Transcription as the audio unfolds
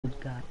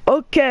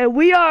Okay,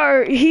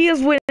 he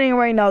is winning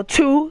right now,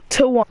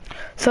 2-1.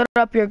 Set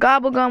up your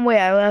gobble gum. Wait,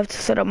 I have to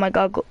set up my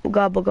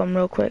gobble gum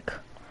real quick.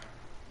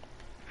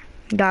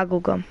 Goggle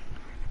gum.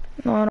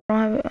 No, I don't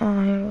have it.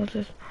 Oh, here, what's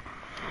this?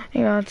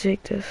 Here, I'll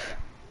take this.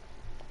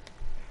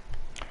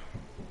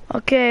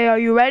 Okay, are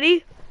you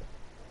ready?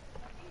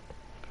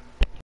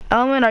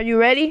 Elmin, are you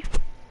ready?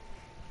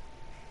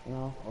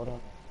 No, hold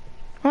on.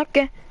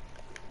 Okay.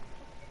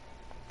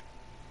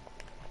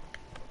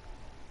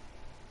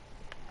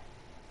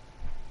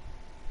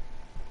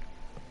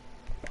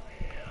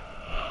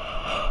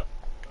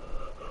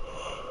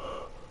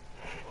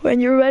 When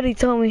you're ready,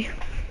 tell me.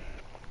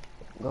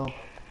 Go.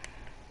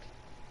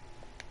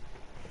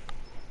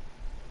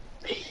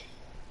 8,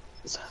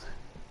 7,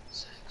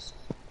 6,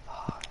 5,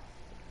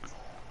 4,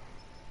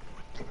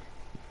 3,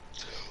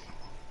 2,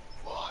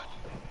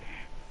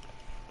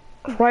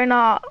 1. Right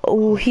now,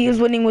 he is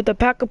winning with the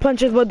pack of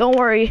punches, but don't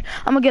worry,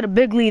 I'm gonna get a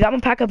big lead. I'm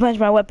gonna pack a punch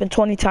my weapon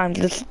 20 times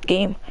this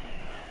game.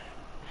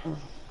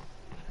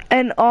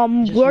 And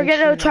we're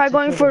gonna try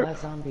going for.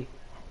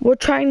 We're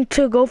trying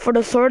to go for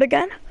the sword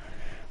again,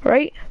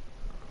 right?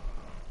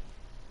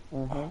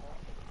 Mm-hmm.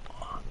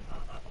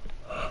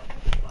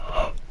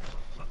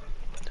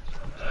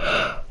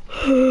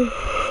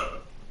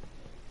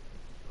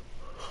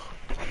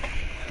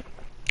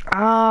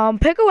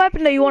 Pick a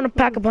weapon that you want to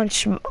pack a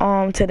punch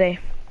today.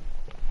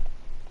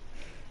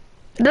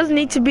 It doesn't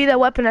need to be that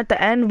weapon at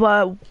the end,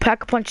 but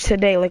pack a punch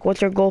today. Like,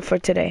 what's your goal for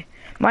today?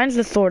 Mine's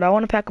the sword. I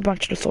want to pack a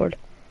punch the sword.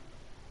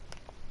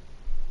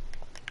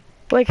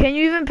 Wait, can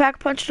you even pack a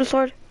punch the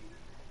sword?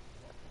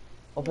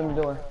 Open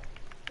the door.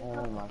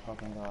 Oh my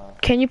fucking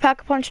god. Can you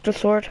pack a punch the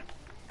sword?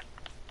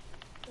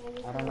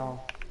 I don't know.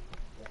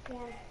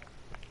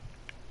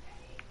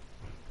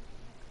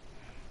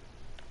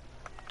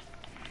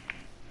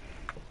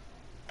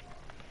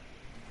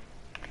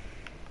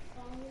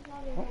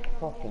 Don't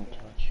fucking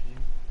touch me.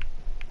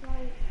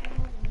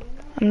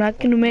 I'm not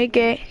gonna make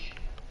it.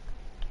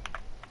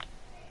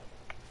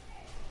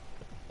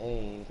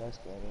 Hey, let's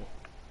get it.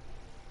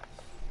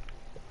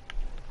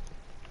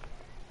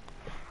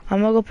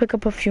 I'm gonna go pick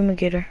up a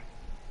fumigator.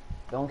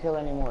 Don't kill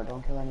anymore.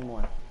 Don't kill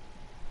anymore.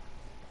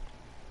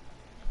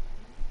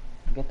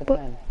 Get the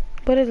pen.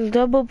 But it's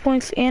double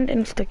points and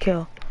insta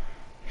kill.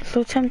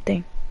 So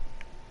tempting.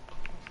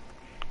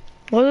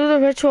 Go do the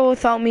ritual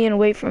without me and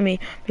wait for me,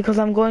 because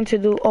I'm going to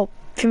do. Oh,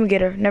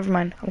 fumigator. Never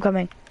mind. I'm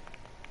coming.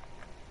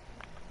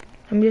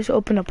 Let me just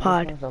open a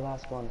pod. This one's the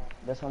last one.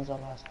 This one's the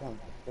last one.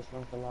 This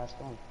one's the last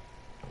one.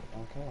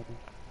 Don't kill him.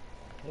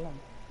 Kill him.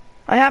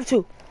 I have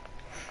to.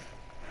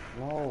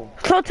 No.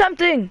 So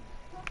tempting.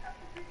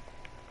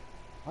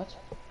 What?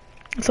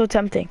 So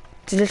tempting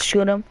to just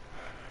shoot him.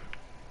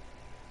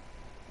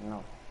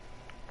 No.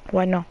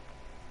 Why no?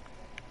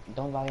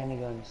 Don't buy any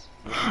guns.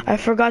 I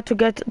forgot to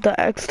get the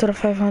extra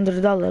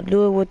 $500.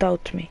 Do it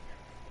without me.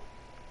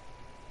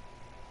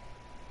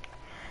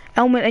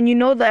 Elmin, and you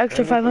know the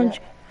extra 500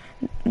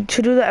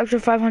 to do the extra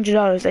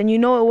 $500, and you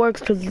know it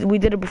works because we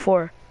did it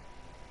before.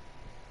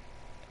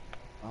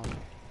 Oh.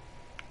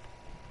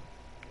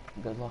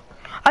 Good luck.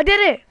 I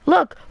did it.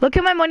 Look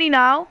at my money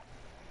now.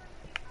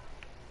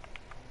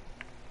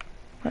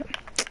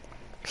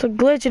 It's a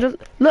glitch. It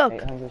look.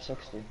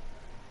 860.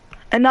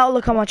 And now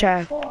look how much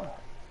I have.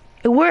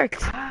 It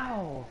worked.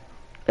 How?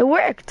 It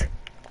worked.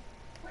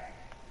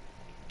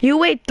 You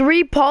wait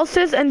 3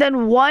 pulses and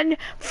then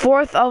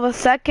 1/4 of a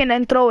second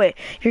and throw it.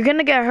 You're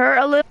gonna get hurt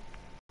a little.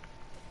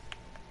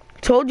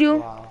 Told you.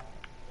 Wow.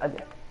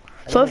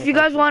 So if you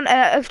guys want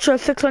an extra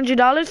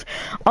 $600,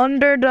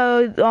 under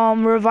the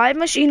revive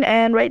machine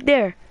and right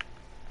there.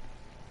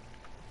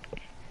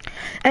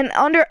 And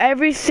under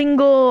every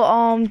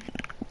single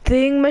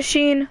thing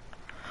machine,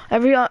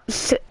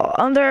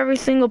 under every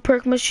single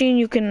perk machine,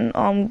 you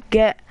can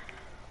get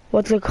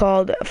what's it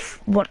called,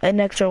 an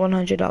extra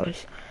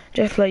 $100.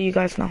 Just to let you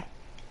guys know.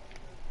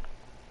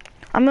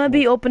 I'm gonna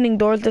be opening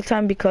doors this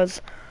time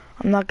because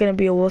I'm not gonna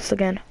be a wuss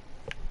again.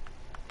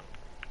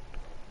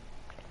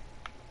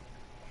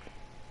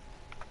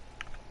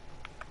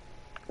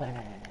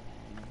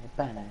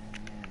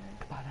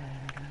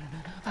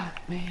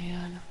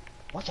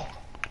 Watch out.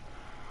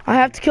 I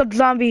have to kill the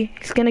zombie.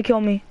 He's gonna kill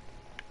me.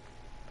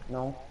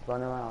 No,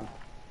 run around.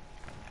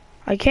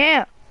 I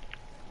can't.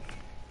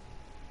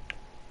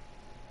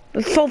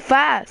 It's so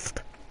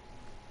fast.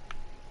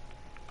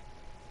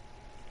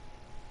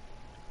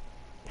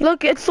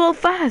 Look, it's so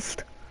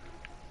fast.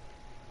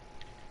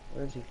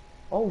 Where is he?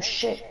 Oh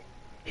shit.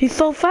 He's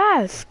so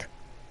fast.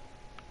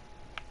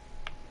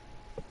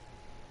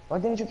 Why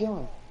didn't you kill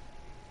him?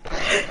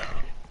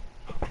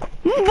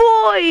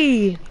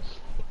 Boy!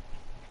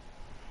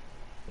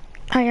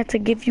 I had to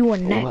give you a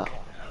neck.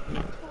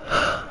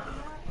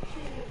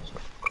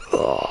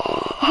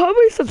 How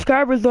many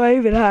subscribers do I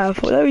even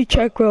have? Let me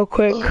check real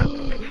quick.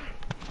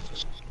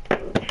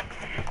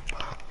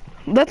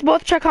 Let's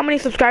both check how many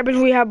subscribers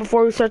we have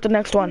before we start the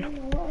next one.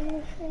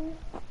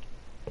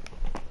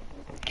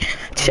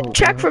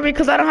 Check for me,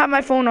 because I don't have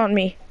my phone on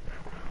me.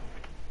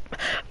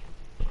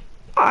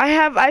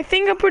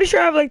 I'm pretty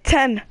sure I have like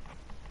 10.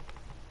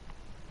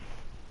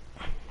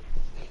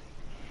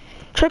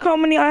 Check how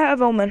many I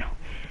have, Elmin.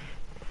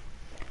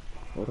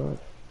 Hold on.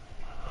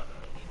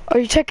 Are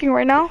you checking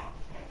right now?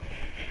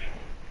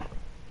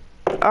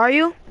 Are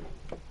you?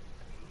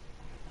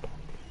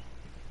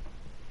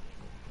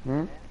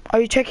 Hmm?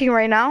 Are you checking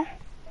right now?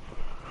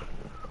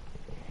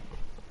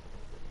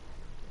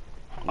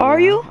 Are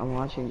Yeah, you? I'm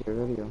watching your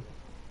video.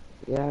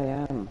 Yeah,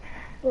 I am.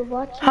 We're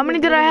watching How many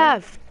the did I video.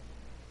 have?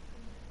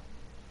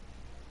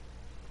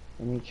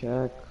 Let me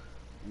check.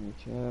 Let me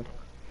check.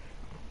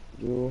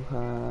 You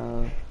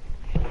have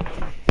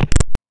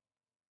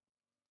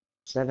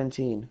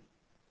 17.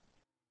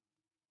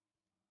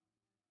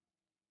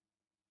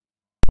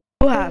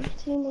 You have.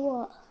 17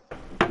 what?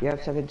 You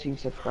have 17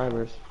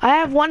 subscribers. I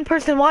have one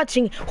person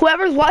watching.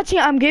 Whoever's watching,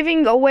 I'm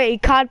giving away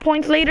COD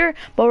points later.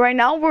 But right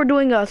now, we're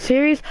doing a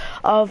series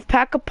of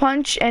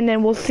Pack-a-Punch, and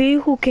then we'll see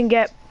who can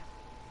get.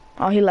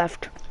 Oh, he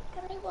left.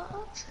 Can I watch?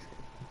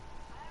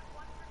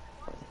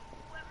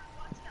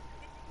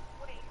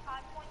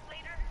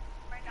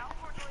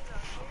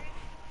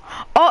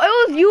 Oh,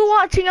 it was you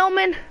watching,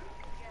 Elmin.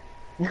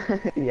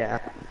 Yeah.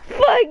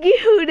 Fuck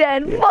you,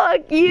 then. Yeah.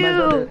 Fuck My you.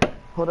 brother,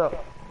 hold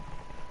up.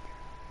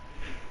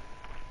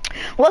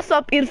 What's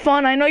up,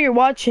 Irfan? I know you're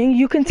watching.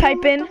 You can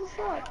type in. What the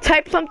fuck?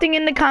 Type something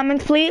in the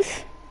comments,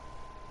 please.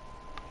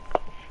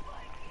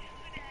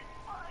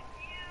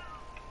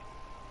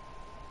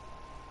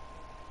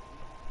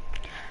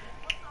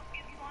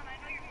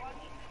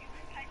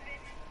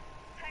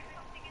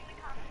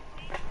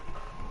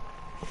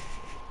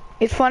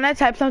 It's fun. I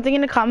type something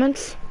in the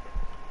comments.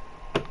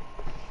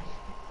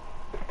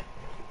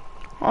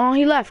 Oh,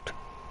 he left.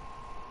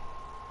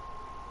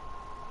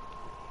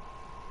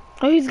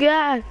 Oh, he's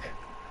back.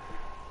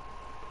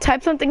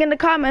 Type something in the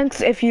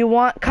comments if you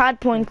want COD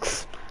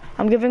points.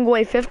 I'm giving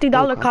away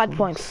 $50 COD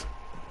points.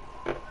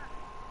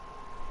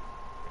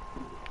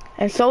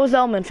 And so is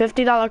Elmin,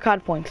 $50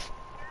 COD points.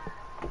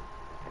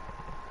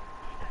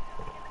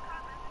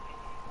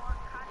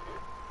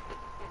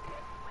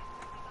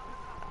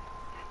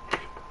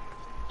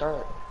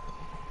 Start.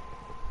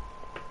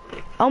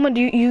 Elmin,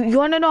 do you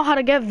want to know how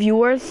to get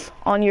viewers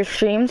on your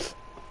streams?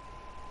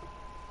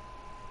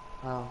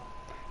 How?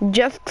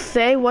 Just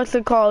say, what's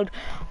it called?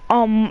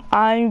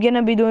 I'm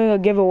gonna be doing a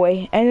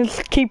giveaway, and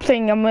just keep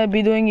saying I'm gonna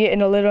be doing it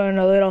in a little, and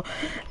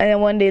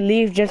then when they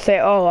leave, just say,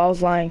 oh, I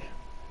was lying.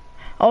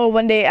 Oh,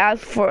 when they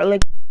ask for,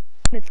 like,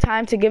 it's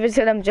time to give it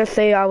to them, just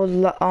say I was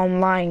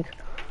lying.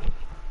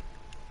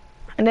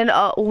 And then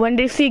when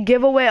they see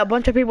giveaway, a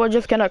bunch of people are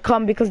just gonna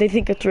come because they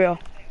think it's real.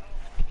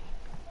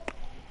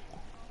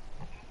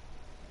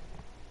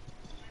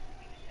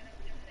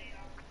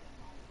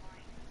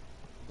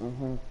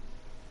 Mm-hmm.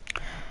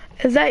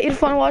 Is that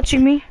Irfan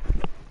watching me?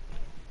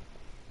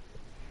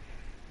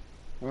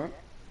 Hmm?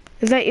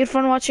 Is that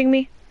Irfan watching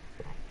me?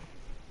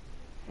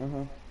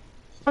 Mm-hmm.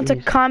 Want to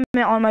comment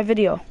on my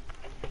video?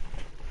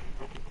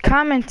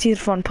 Comment,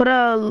 Irfan. Put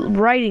a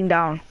writing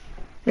down.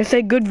 Just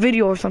say good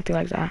video or something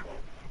like that.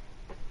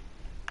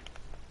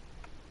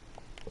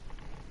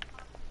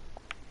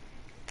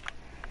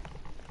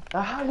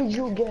 Now, how did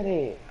you get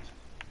it?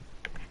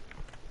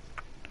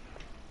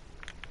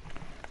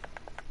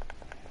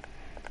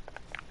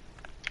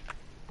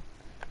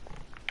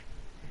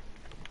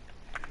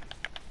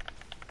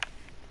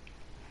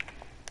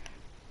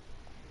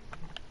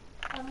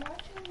 I'm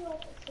watching you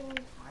at the same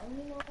time,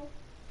 you know?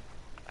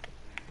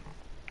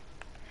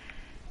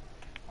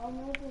 I'm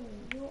moving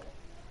you.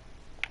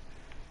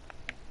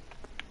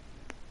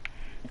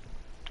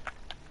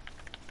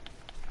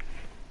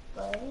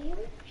 Buddy,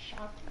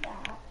 shot to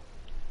that.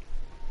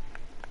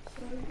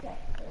 Hurry up,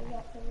 hurry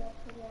up, hurry up,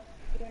 hurry up.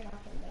 You're not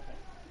gonna make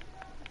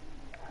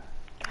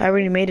it. I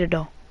already made it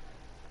though.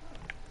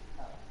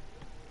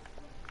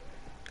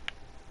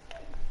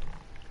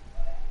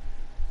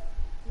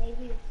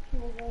 Maybe it's too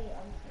late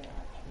until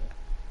actually.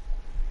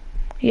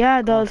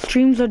 Yeah, the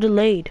streams are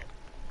delayed.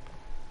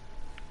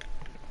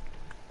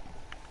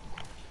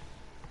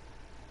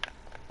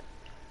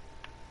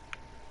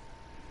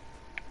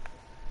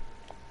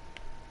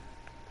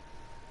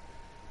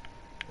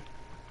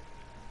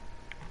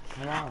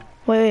 Come on.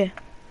 Wait,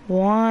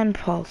 1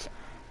 pulse,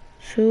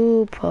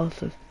 2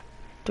 pulses,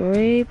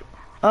 3.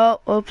 Oh,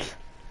 oops.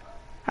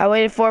 I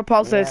waited 4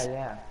 pulses.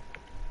 Yeah.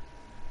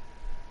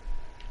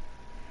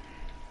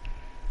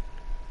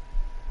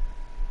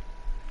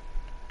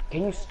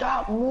 Can you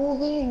stop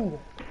moving?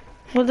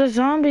 Well, the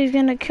zombie's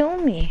gonna kill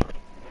me.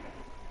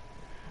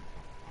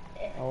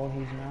 Oh,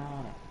 he's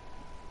not.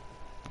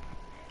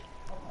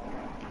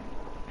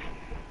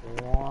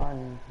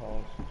 1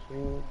 pulse,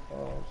 2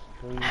 pulse,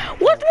 3 pulse.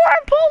 What's more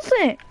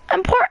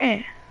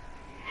important?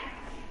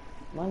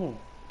 Money,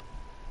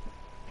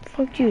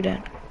 Fuck you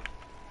then.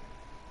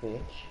 bitch.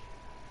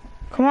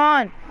 Come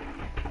on.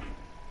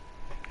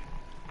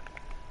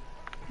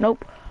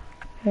 Nope.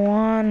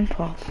 1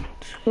 pulse,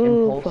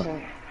 2 pulse.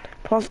 Impulsing.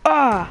 Pulse.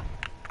 Ah!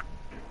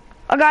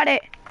 I got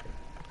it.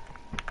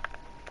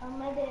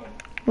 I did.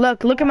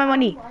 Look at my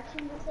money.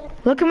 Watching this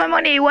at Look at my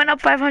money. It went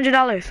up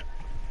 $500.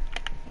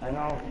 I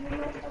know. you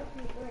messed up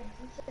your words.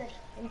 You said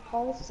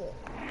impulsive.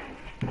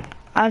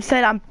 I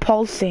said I'm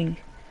pulsing.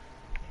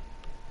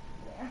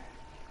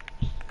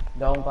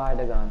 Don't buy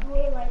the gun.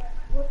 Wait, like,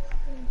 what's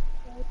in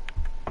like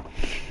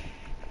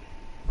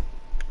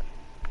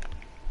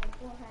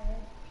 400?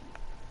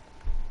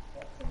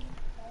 What's in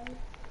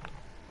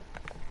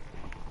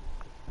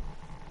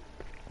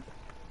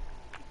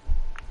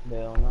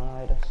Bill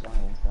Nye the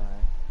Science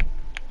Guy.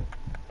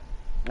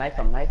 Knife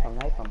him, knife him,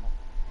 knife him.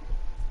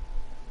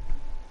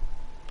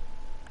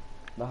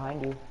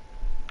 Behind you.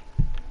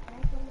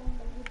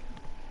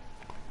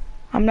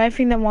 I'm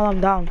knifing them while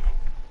I'm down.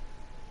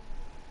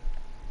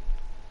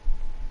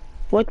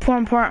 What's more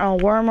important, a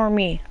worm or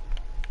me?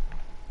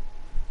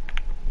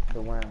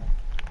 The worm.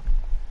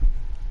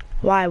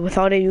 Why?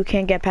 Without it, you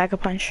can't get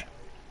Pack-a-Punch.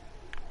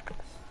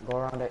 Go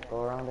around it,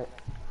 go around it.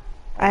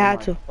 I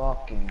had to.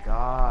 Fucking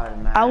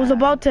God, man. I was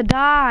about to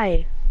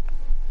die.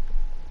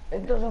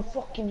 It doesn't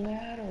fucking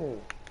matter.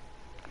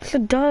 Yes,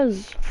 it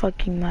does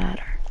fucking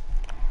matter.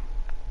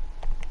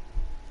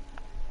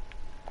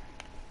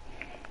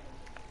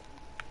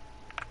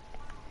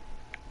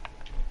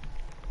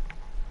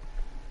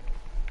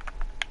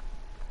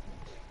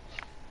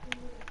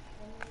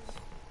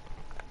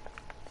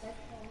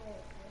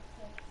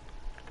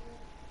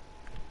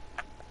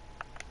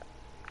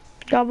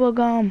 Double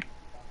gum.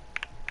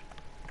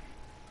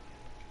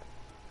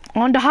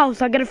 On the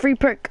house, I get a free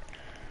perk.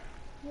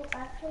 You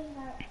actually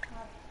have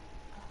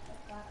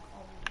you're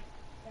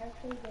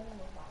actually getting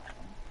a lot of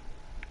them.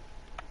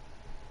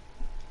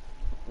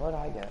 What'd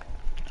I get?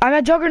 I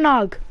got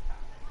Juggernog.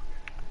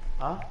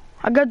 Huh?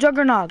 I got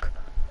Juggernog.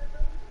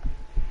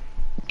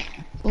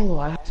 Oh,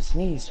 I have to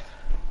sneeze.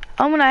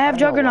 I'm gonna have I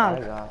don't know what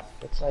Juggernog. I got.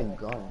 It's like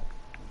gun.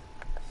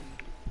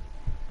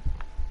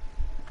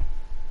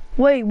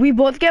 Wait, we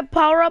both get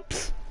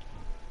power-ups?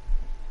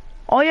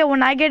 Oh yeah,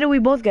 when I get it, we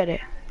both get it.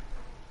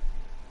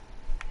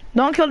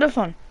 Don't kill this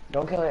one.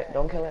 Don't kill it,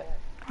 don't kill it.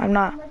 I'm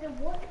not.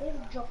 What is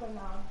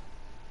Juggernaut?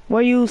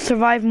 Where you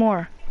survive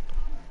more.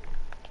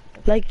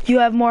 Like, you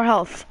have more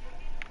health.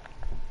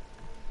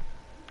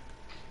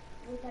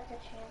 We got the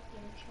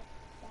championship.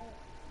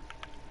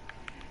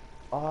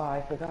 Oh,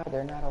 I forgot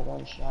they're not a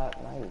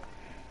one-shot knife.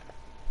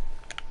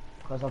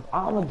 Because of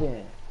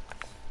Armageddon.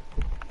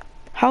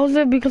 How is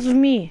it because of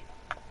me?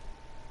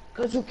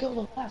 Because you killed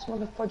the last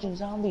motherfucking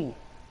zombie.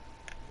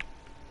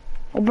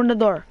 Open the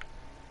door.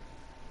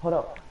 Hold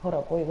up,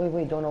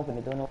 wait, don't open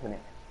it, don't open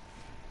it.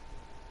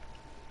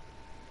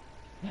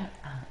 Hey,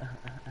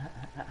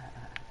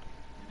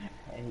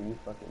 you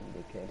fucking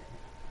dickhead.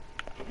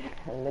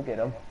 Look at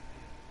him.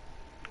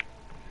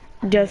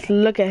 Just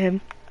look at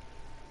him.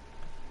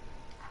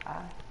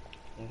 Ah,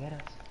 you get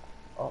us.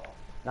 Oh,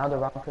 now the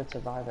round could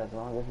survive as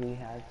long as we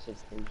had to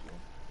stay here.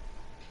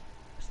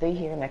 Stay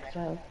here next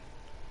time.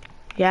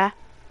 Yeah?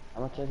 How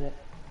much is it?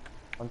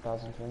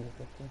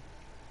 1,250.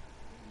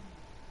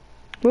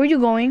 Where are you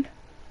going?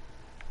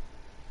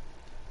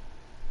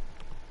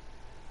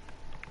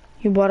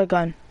 You bought a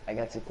gun. I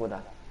got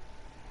Sikura.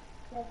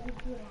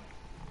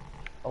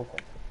 Open.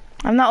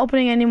 I'm not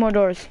opening any more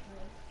doors.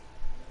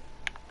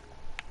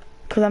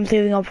 Because I'm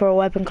saving up for a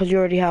weapon because you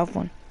already have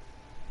one.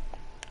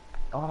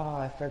 Oh,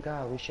 I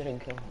forgot. We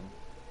shouldn't kill him.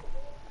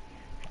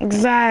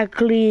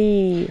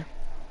 Exactly.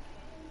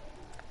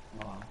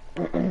 Oh.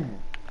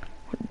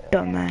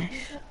 Dumbass.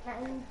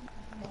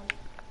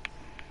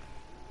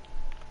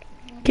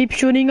 Keep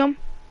shooting him.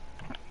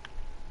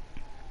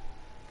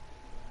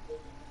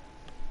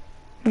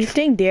 You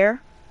staying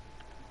there?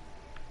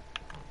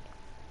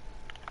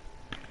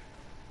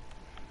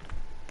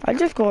 I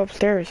just go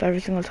upstairs every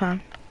single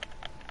time.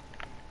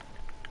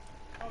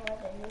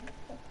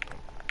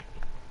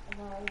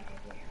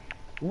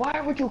 Why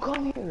would you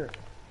come here?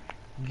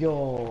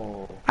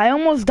 Yo. I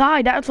almost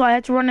died, that's why I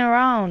had to run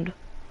around.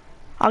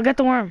 I'll get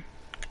the worm.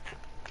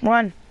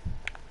 Run.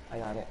 I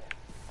got it.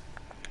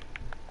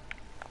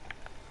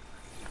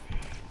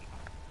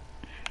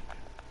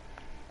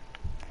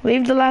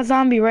 Leave the last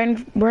zombie right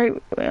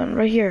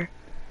here.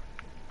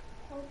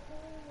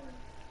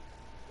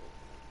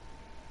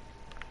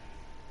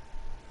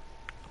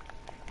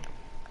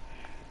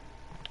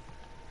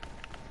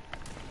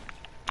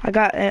 I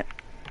got it.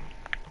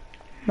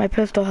 My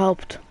pistol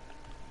helped.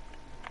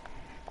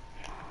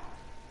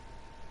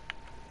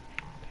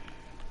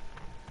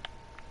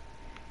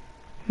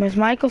 Miss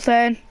Michael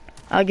said,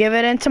 I'll give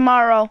it in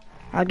tomorrow.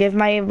 I'll give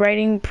my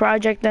writing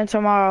project in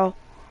tomorrow.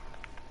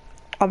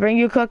 I'll bring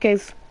you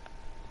cookies.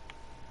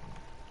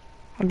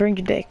 I'll bring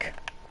you dick.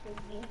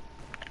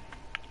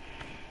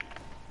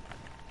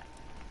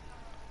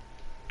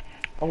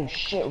 Oh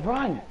shit,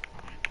 run!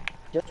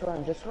 Just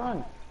run, just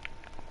run.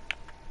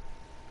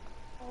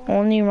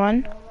 Only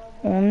run.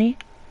 Only.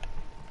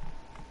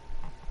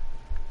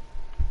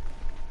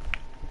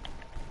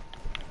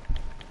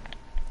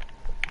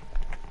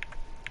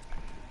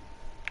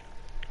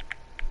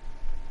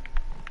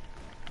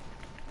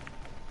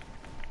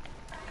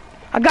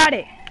 I got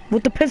it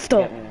with the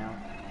pistol. Get me now.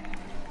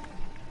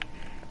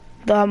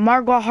 The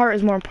Margot heart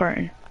is more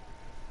important.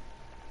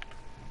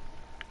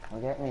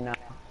 Well, get me now.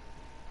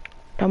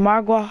 The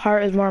Margot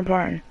heart is more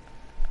important.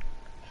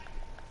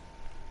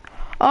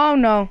 Oh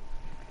no.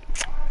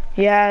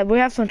 Yeah, we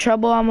have some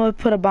trouble. I'm gonna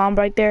put a bomb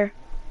right there.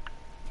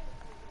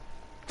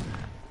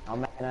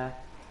 I'm gonna.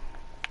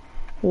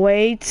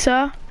 Wait,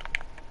 you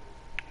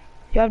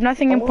have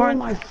nothing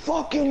important. Oh my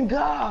fucking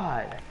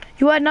god!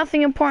 You had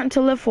nothing important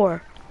to live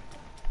for.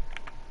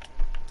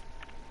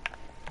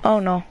 Oh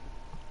no.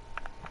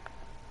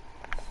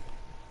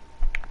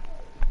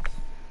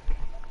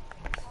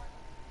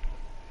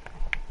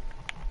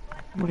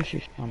 What is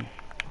she from?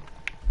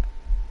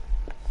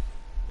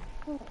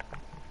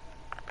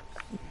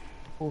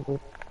 Oh,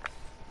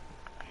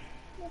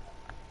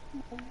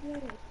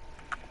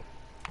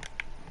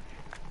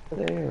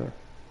 there.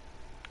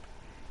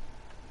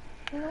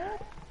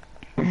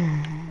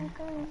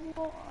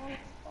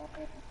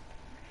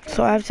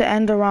 So I have to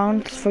end the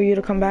round for you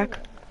to come back.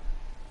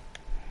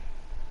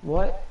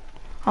 What?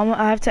 I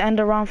have to end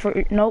the round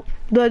for. Nope.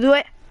 Do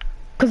it.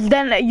 Cause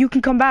then you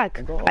can come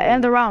back. Go. I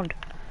end the round.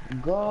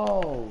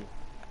 Go.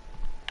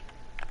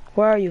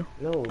 Where are you?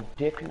 Yo,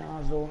 dick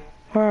nozzle.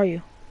 Where are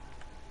you?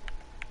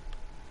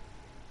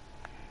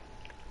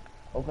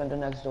 Open the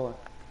next door.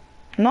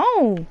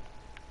 No.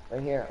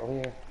 Right here, over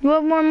here. You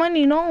have more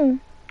money. No.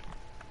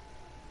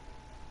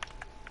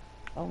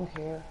 I don't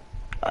care.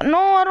 No,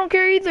 I don't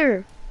care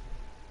either.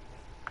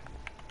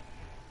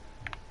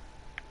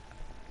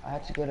 I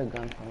had to get a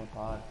gun from a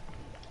pod.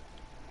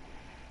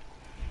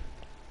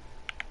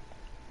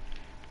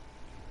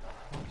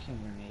 Fucking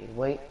grenade.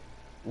 Wait.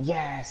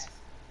 Yes!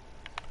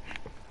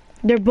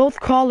 They're both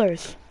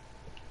crawlers.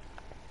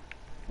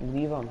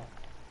 Leave them.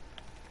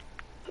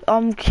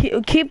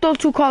 Keep those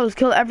two crawlers.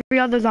 Kill every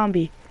other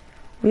zombie.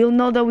 We'll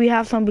know that we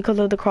have some because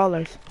of the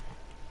crawlers.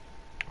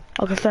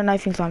 Okay, start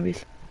knifing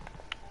zombies.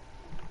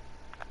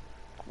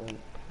 Wait.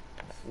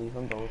 Leave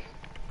them both.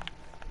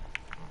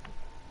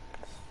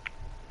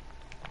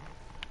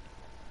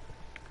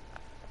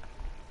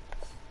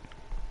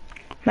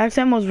 Max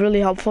ammo is really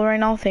helpful right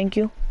now. Thank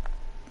you.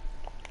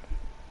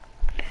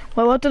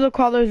 Well, what do the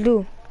crawlers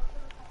do?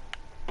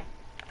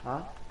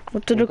 Huh?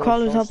 What do the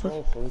crawlers help us?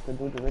 So we could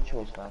do the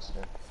rituals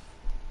faster.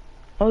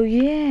 Oh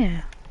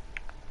yeah.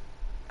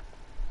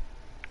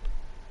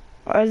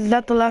 Or is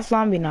that the last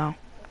zombie now?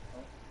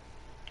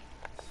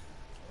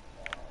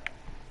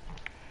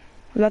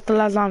 Is that the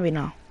last zombie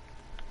now?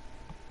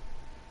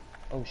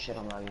 Oh shit,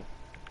 I'm lagging.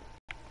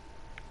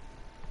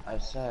 I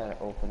said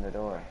open the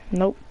door.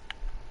 Nope.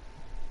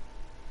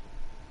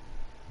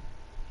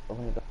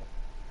 Open the door.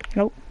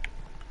 Nope.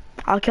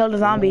 I'll kill the You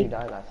zombie.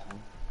 died last time.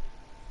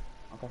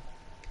 Okay.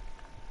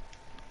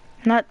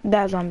 Not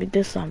that zombie,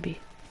 this zombie.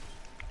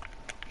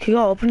 Can you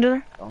go open the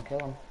door? Don't kill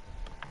him.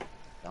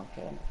 Don't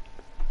kill him.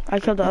 I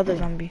killed the other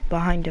zombie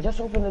behind him. Just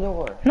open the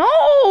door. No,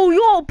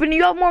 you open,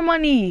 you have more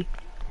money.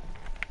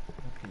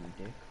 Fucking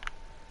dick.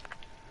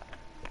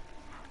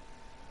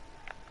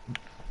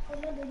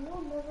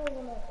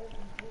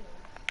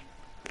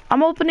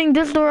 I'm opening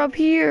this door up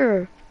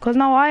here. Cause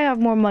now I have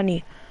more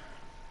money.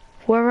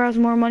 Whoever has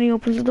more money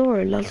opens the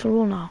door. That's the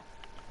rule now.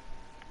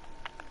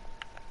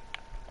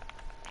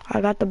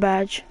 I got the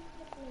badge.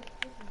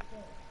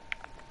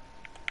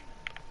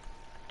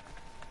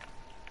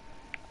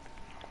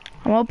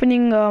 I'm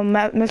opening a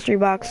mystery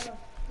box.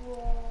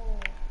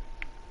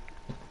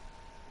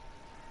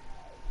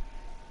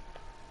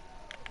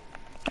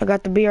 I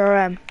got the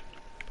BRM.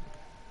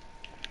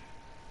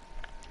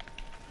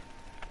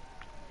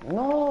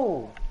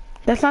 No!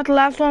 That's not the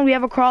last one. We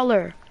have a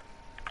crawler.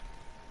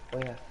 Oh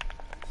yeah.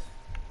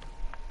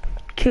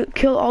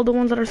 Kill all the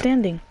ones that are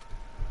standing.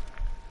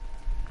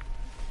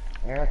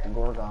 You're at the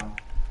Gorgon.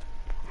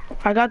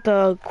 I got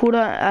the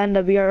Kuda and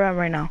the BRM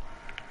right now.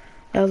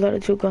 Those are the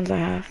two guns I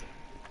have.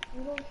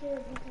 You don't care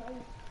because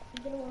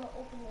you didn't want to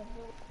open the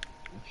door.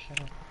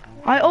 Shut up.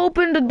 I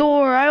opened the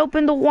door. I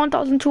opened the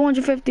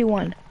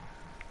 1251.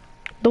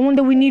 The one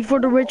that we need for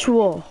the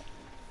ritual.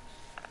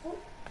 Who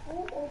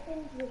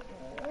opens the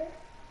door?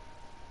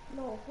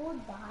 No, who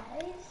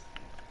dies?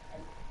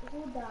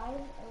 Who dies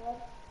and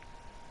what?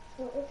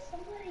 So if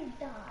somebody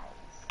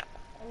dies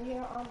and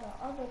you're on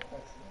the other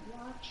person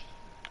watching,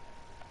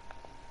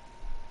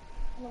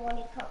 and when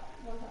the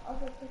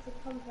other person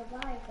comes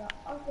alive, the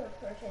other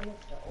person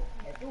needs to open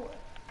the door.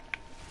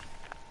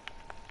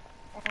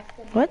 That's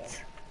the What? deal.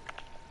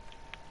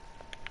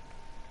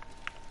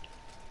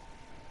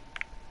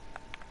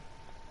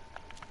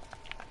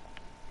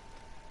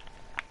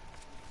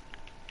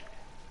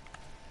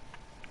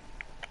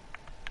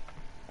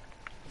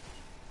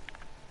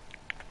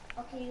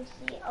 Okay, you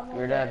see, I'm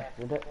You're dead.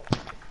 You're dead.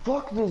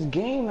 Fuck this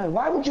game, man.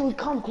 Why would you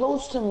come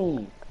close to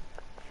me?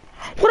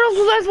 What else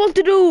was I supposed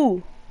to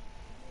do?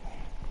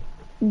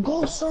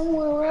 Go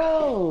somewhere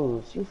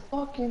else. You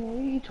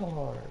fucking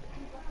retard.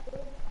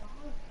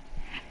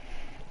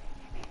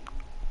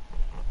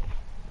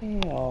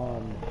 Damn.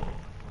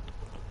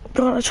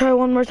 You wanna try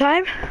one more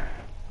time?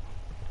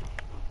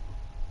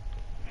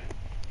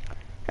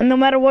 And no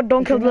matter what,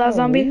 don't kill the last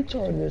zombie.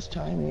 Retard this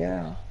time,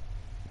 yeah.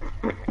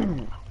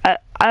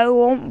 I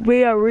won't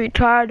be a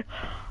retard,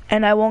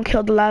 and I won't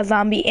kill the last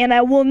zombie, and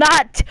I will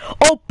not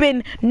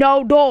open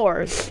no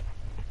doors.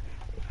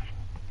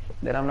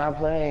 Then I'm not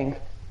playing.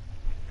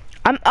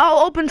 I'll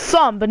open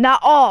some, but not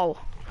all.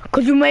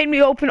 Cause you made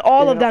me open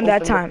all of them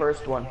that time. The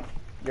first one.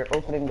 You're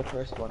opening the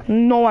first one.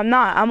 No, I'm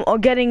not.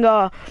 I'm getting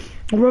a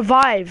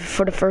revive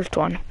for the first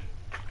one.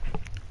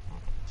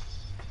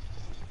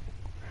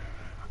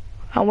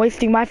 I'm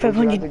wasting my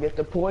 500 Would you rather get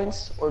the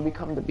points or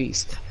become the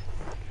beast?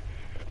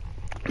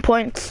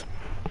 points.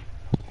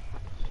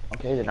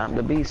 Okay, then I'm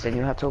the beast, and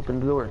you have to open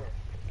the door.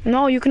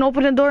 No, you can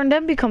open the door and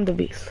then become the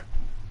beast.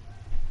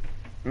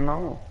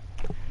 No.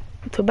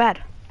 Too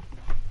bad.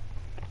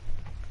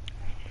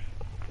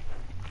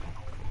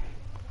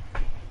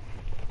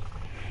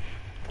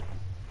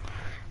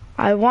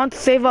 I want to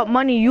save up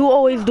money. You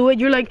always do it.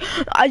 You're like,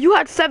 you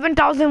had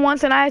 7,000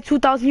 once and I had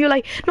 2,000. You're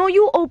like, no,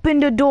 you open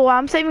the door.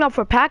 I'm saving up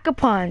for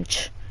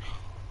Pack-a-Punch.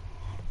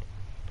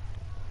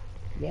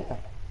 Yeah.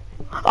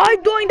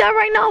 I'm doing that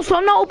right now, so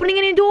I'm not opening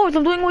any doors.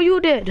 I'm doing what you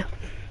did.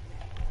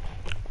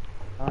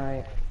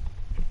 Alright.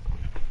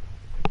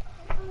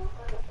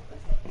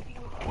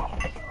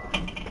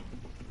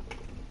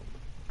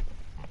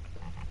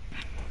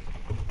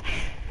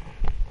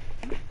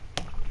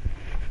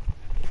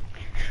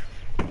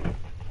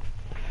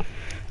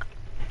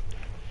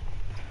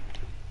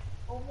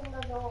 Open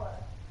the door.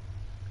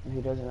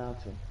 He doesn't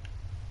have to.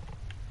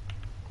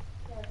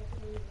 Yeah, because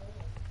we made it.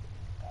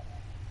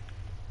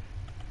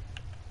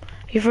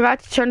 You forgot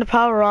to turn the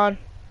power on.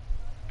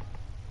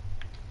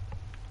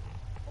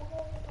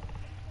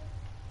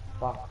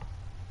 Fuck.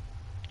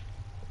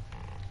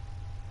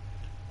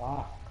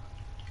 Fuck.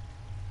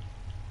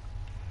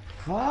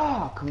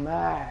 Fuck,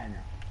 man.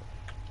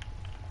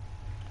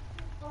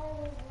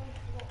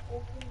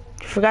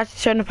 You forgot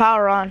to turn the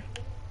power on.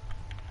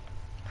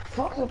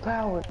 Fuck the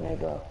power,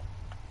 nigga.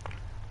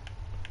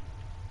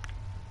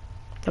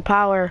 The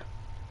power.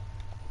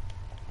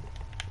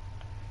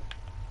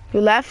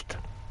 You left?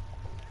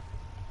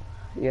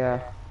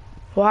 Yeah.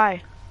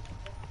 Why?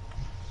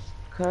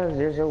 Cause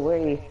there's a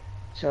way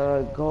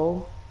to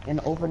go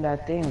and open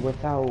that thing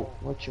without,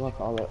 what you wanna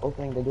call it,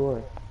 opening the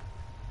door.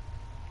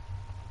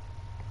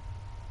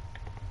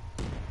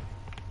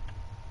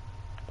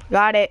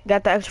 Got it.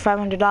 Got the extra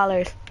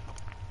 $500.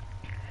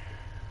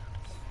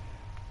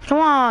 Come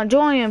on,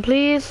 join,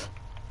 please.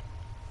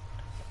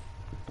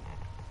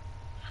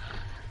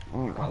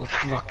 Oh,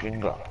 fucking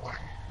go.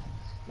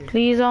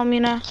 Please,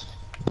 Almina.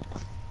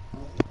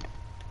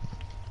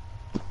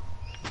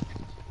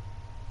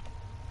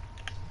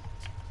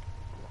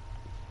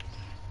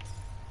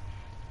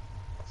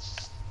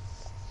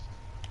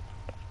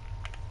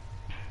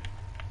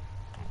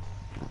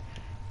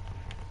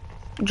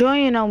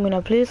 Join,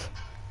 Almina, please.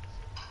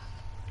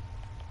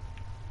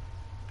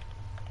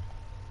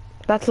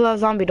 That's a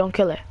zombie. Don't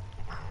kill it.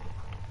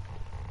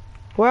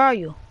 Where are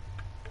you?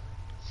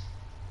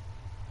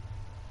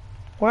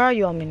 Where are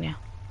you, Almina?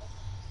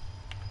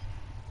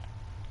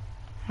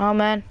 Oh,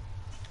 man.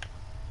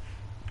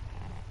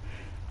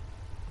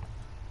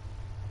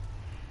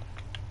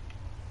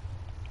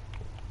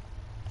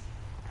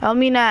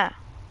 Elmina.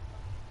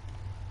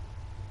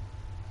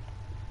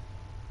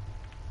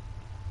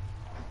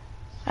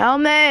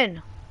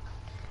 Elmin.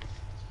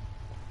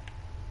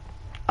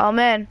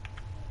 Elmin.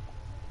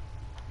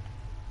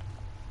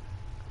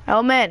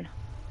 Elmin.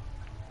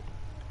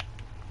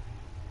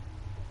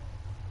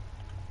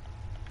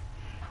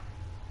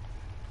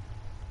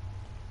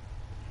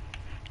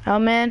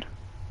 Elmin.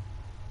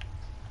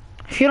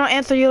 If you don't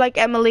answer, you like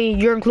Emily,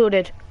 you're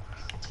included.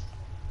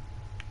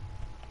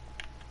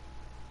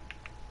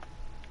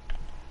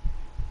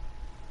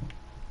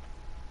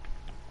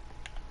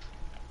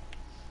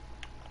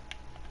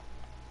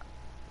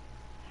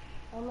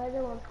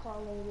 Another one's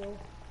calling you.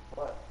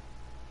 What?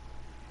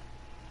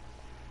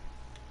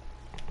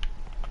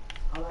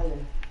 Alright.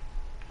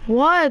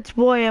 What,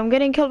 boy? I'm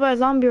getting killed by a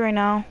zombie right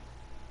now.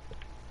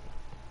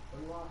 What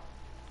do you want?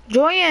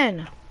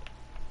 Join.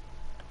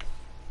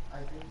 I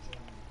did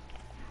join.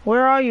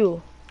 Where are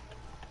you?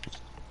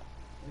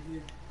 Right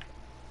here.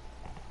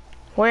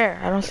 Where?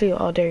 I don't see you.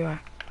 Oh, there you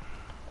are.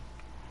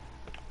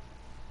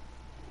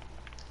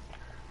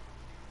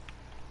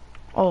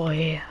 Oh,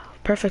 yeah.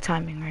 Perfect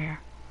timing right here.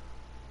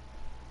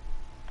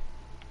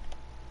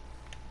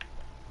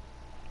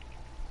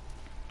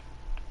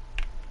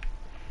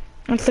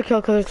 It's the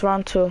kill because it's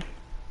round 2.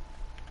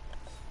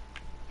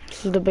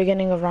 This is the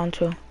beginning of round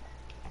 2.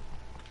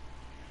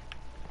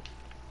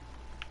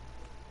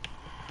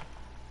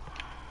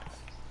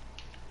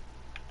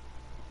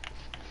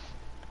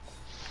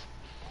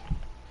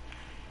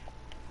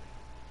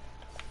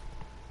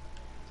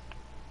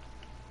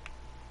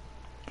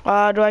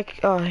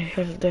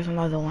 There's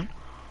another one.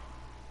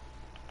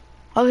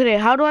 Okay,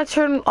 how do I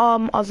turn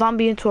a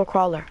zombie into a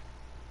crawler?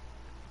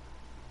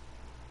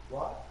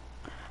 What?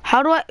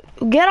 How do I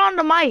get on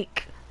the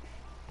mic?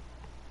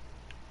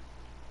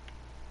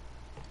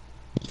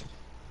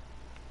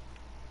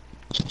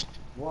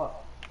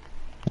 What?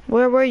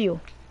 Where were you?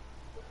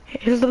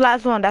 Here's the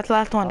last one. That's the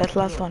last one. That's the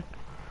last one.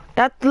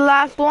 That's the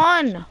last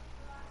one.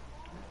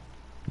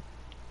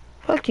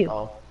 Fuck you.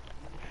 Oh.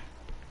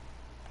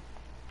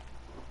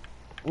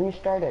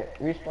 Restart it.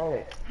 Restart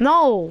it.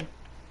 No.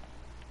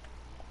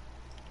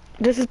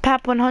 This is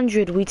PaP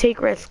 100. We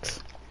take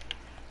risks.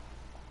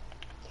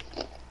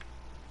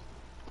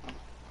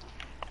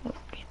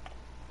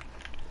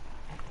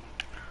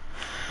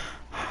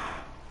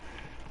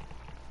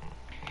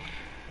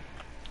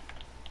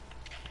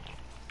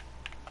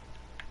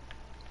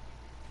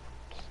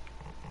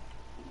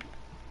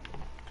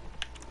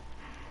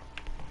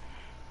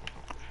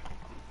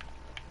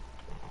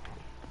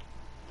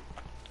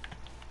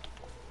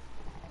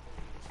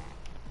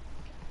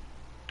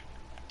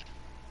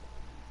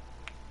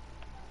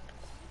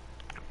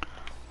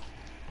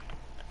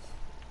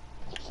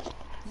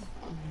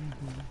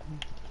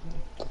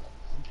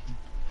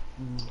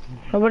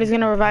 Nobody's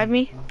gonna revive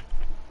me?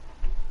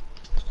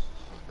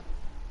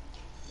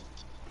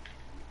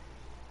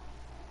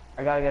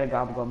 I gotta get a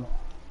gobble gum.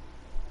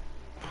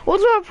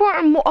 What's more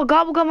important, a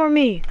gobble gum or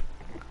me?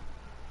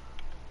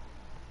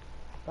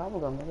 Gobble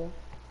gum, nigga.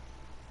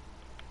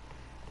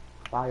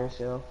 By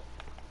yourself.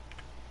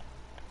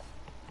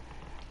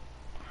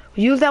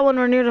 Use that when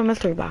we're near the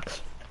mystery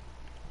box.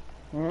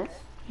 Hmm?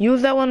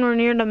 Use that when we're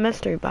near the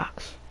mystery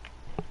box.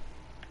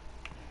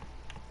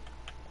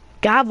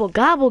 Gobble,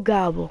 gobble,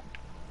 gobble.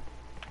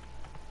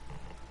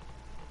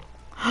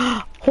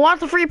 Who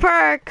wants a free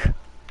perk?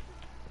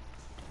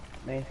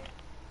 Me.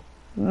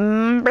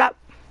 Blah.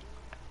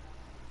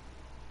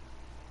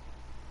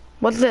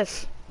 What's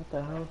this? What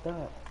the hell is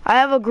that? I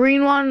have a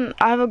green one.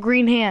 I have a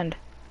green hand.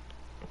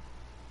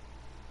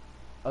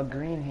 A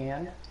green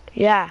hand?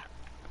 Yeah.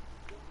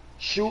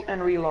 Shoot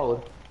and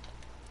reload.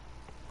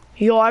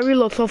 Yo, I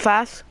reload so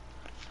fast.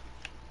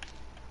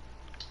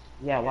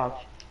 Yeah,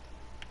 watch.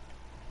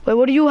 Wait,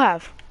 what do you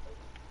have?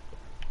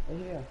 Right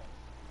here.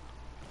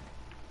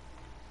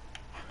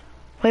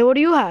 Wait, what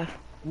do you have?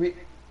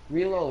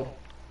 Reload.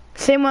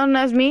 Same one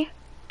as me?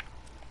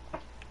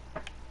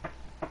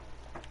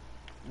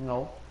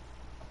 No.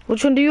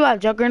 Which one do you have?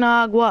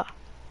 Juggernaut, what?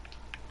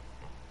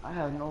 I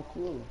have no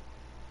clue.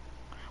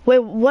 Wait,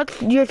 what's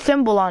your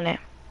symbol on it?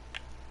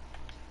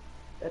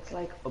 It's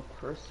like a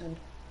person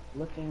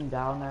looking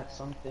down at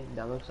something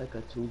that looks like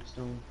a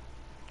tombstone.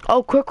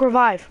 Oh, quick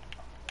revive.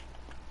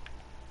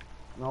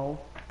 No.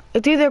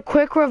 It's either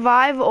quick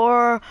revive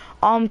or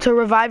to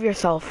revive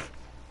yourself.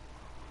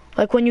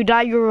 Like when you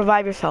die, you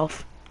revive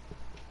yourself.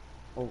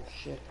 Oh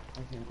shit.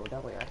 I can't go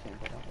that way. I can't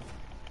go that way.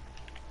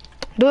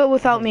 Do it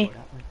without me.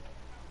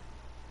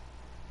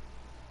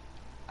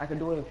 I can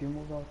do it if you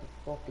move out the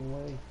fucking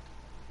way.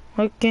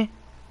 Okay.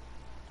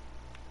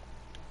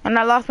 And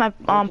I lost my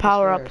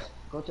power up.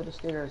 Go to the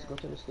stairs. Go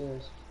to the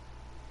stairs.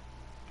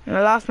 And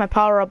I lost my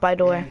power up, by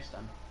the way.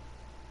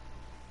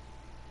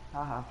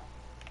 Haha.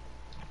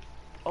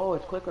 Oh,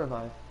 it's quick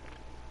revive.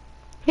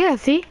 Yeah,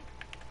 see?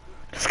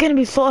 It's gonna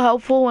be so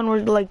helpful when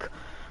we're like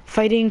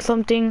fighting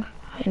something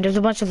and there's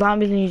a bunch of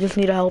zombies and you just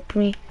need to help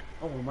me.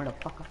 Oh,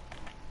 motherfucker.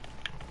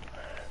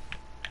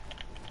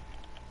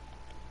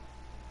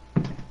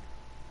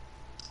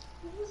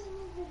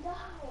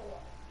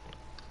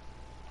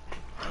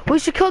 We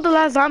should kill the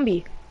last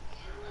zombie.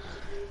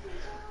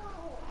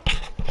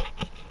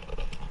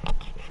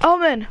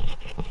 Elmin,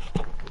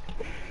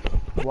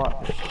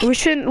 What? we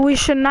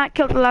should not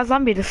kill the last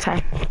zombie this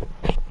time.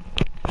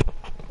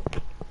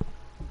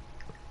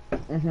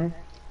 Mhm.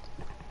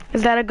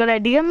 Is that a good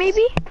idea,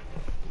 maybe?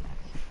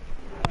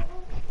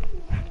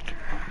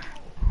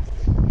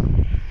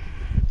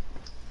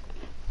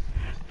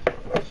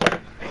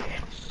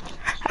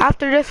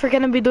 After this, we're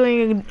gonna be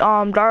doing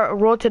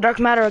Road to Dark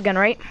Matter again,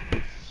 right?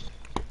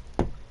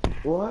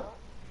 What?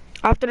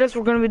 After this,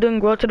 we're gonna be doing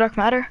Road to Dark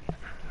Matter.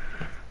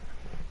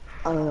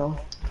 I don't know.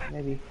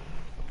 Maybe.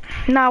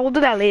 Nah, we'll do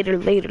that later.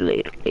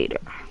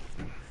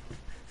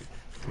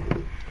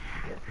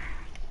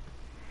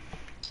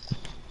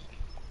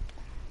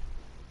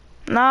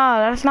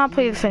 Nah, let's not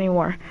play this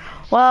anymore.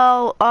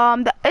 Well,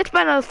 it's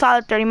been a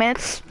solid 30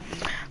 minutes.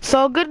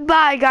 So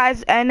goodbye,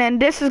 guys, and then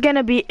this is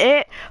gonna be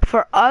it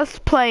for us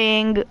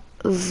playing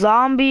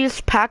Zombies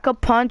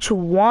Pack-a-Punch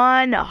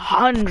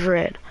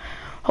 100.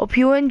 Hope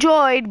you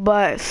enjoyed,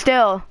 but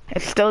still,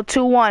 it's still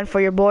 2-1 for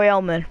your boy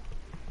Elmin.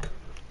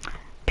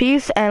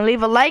 Peace, and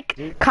leave a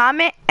like,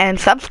 comment, and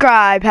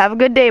subscribe. Have a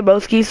good day,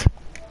 broskies.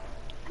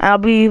 I'll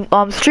be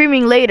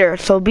streaming later,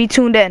 so be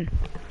tuned in.